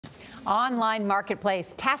Online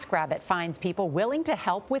marketplace TaskRabbit finds people willing to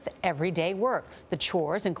help with everyday work. The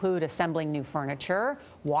chores include assembling new furniture,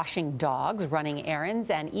 washing dogs, running errands,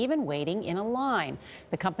 and even waiting in a line.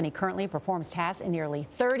 The company currently performs tasks in nearly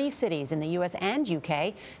 30 cities in the U.S. and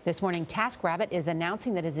U.K. This morning, TaskRabbit is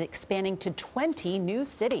announcing that it is expanding to 20 new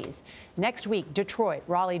cities. Next week, Detroit,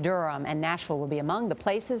 Raleigh-Durham, and Nashville will be among the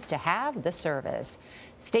places to have the service.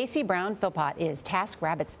 Stacy Brown-Philpot is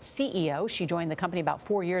TaskRabbit's CEO. She joined the company about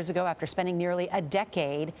 4 years ago after spending nearly a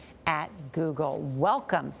decade at Google.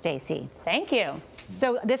 Welcome, Stacy. Thank you.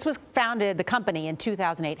 So this was founded, the company, in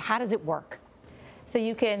 2008. How does it work? So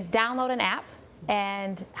you can download an app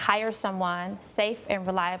and hire someone safe and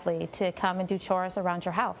reliably to come and do chores around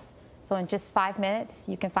your house. So in just 5 minutes,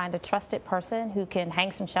 you can find a trusted person who can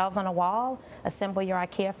hang some shelves on a wall, assemble your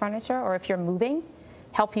IKEA furniture, or if you're moving,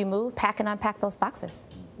 help you move, pack and unpack those boxes.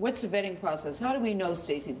 What's the vetting process? How do we know,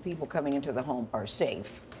 Stacy, the people coming into the home are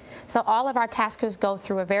safe? So all of our taskers go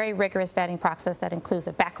through a very rigorous vetting process that includes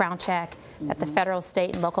a background check at the federal,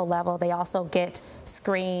 state, and local level. They also get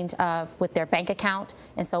screened with their bank account,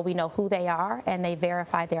 and so we know who they are, and they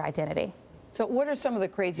verify their identity. So what are some of the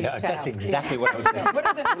craziest tasks? That's exactly what I was saying. What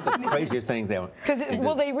are the craziest things they want? Because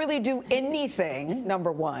will they really do anything,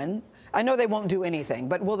 number one? I know they won't do anything,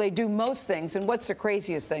 but will they do most things? And what's the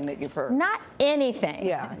craziest thing that you've heard? Not anything.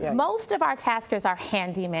 Yeah. Most of our taskers are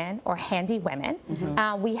handymen or handy women.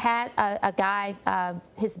 We had a guy,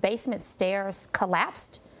 his basement stairs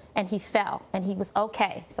collapsed and he fell and he was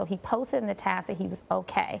okay. So he posted in the task that he was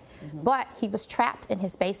okay, but he was trapped in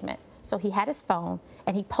his basement. So he had his phone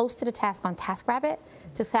and he posted a task on TaskRabbit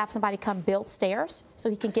to have somebody come build stairs so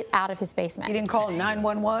he can get out of his basement. He didn't call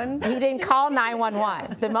 911? He didn't call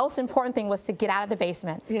 911. The most important thing was to get out of the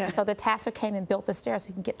basement. So the tasker came and built the stairs so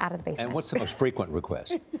he can get out of the basement. And what's the most frequent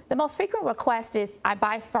request? The most frequent request is I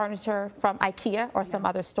buy furniture from IKEA or some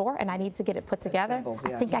other store and I need to get it put together. I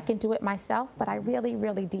think I can do it myself, but I really,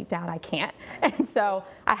 really deep down I can't. And so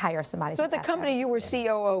I hire somebody. So at the company you were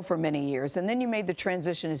COO for many years and then you made the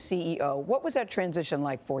transition to CEO. What was that transition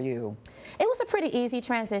like for you? It was a pretty easy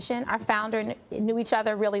transition. Our founder knew each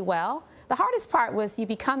other really well. The hardest part was you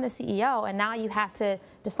become the CEO and now you have to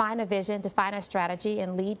define a vision, define a strategy,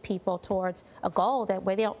 and lead people towards a goal that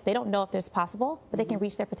way they don't know if it's possible, but they can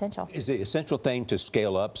reach their potential. Is the essential thing to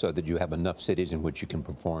scale up so that you have enough cities in which you can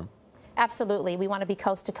perform? Absolutely. We want to be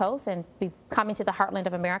coast to coast and be coming to the heartland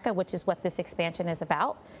of America, which is what this expansion is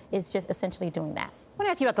about, is just essentially doing that. I want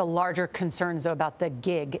to ask you about the larger concerns, though, about the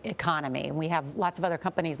gig economy. We have lots of other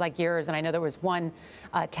companies like yours, and I know there was one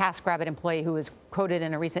TaskRabbit employee who was quoted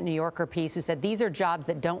in a recent New Yorker piece who said, "These are jobs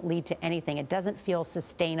that don't lead to anything. It doesn't feel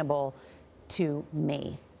sustainable to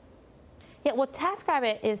me." Yeah, well,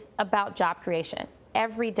 TaskRabbit is about job creation.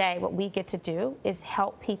 Every day, what we get to do is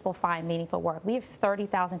help people find meaningful work. We have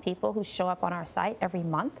 30,000 people who show up on our site every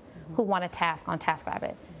month who want a task on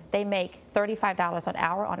TaskRabbit. They make $35 an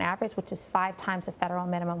hour on average, which is 5 times the federal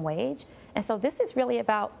minimum wage. And so this is really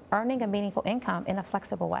about earning a meaningful income in a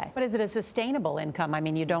flexible way. But is it a sustainable income? I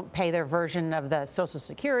mean, you don't pay their version of the Social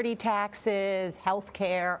Security taxes, health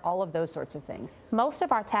care, all of those sorts of things. Most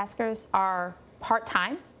of our taskers are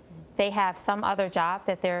part-time. They have some other job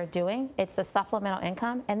that they're doing. It's a supplemental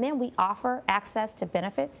income. And then we offer access to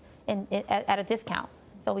benefits at a discount.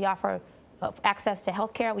 So we offer access to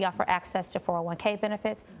health care. We offer access to 401k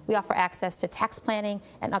benefits. We offer access to tax planning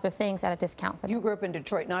and other things at a discount. You grew up in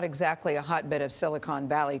Detroit, not exactly a hotbed of Silicon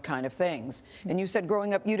Valley kind of things. And you said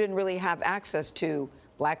growing up you didn't really have access to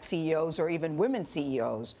black CEOs or even women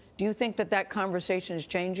CEOs. Do you think that that conversation is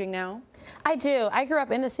changing now? I do. I grew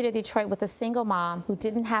up in the city of Detroit with a single mom who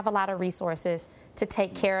didn't have a lot of resources to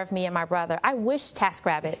take care of me and my brother. I wish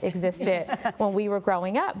TaskRabbit existed when we were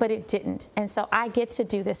growing up, but it didn't. And so I get to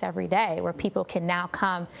do this every day where people can now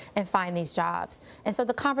come and find these jobs. And so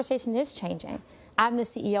the conversation is changing. I'm the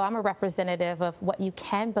CEO. I'm a representative of what you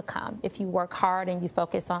can become if you work hard and you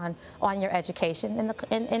focus on your education.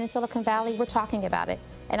 And in Silicon Valley, we're talking about it.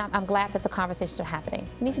 And I'm glad that the conversations are happening.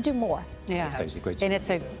 We need to do more. Yeah, and it's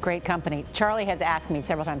a great company. Charlie has asked me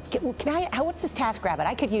several times, what's this TaskRabbit?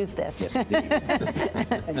 I could use this. Yes, indeed.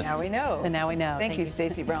 And now we know. And now we know. Thank you,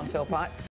 Stacy Brown-Philpot.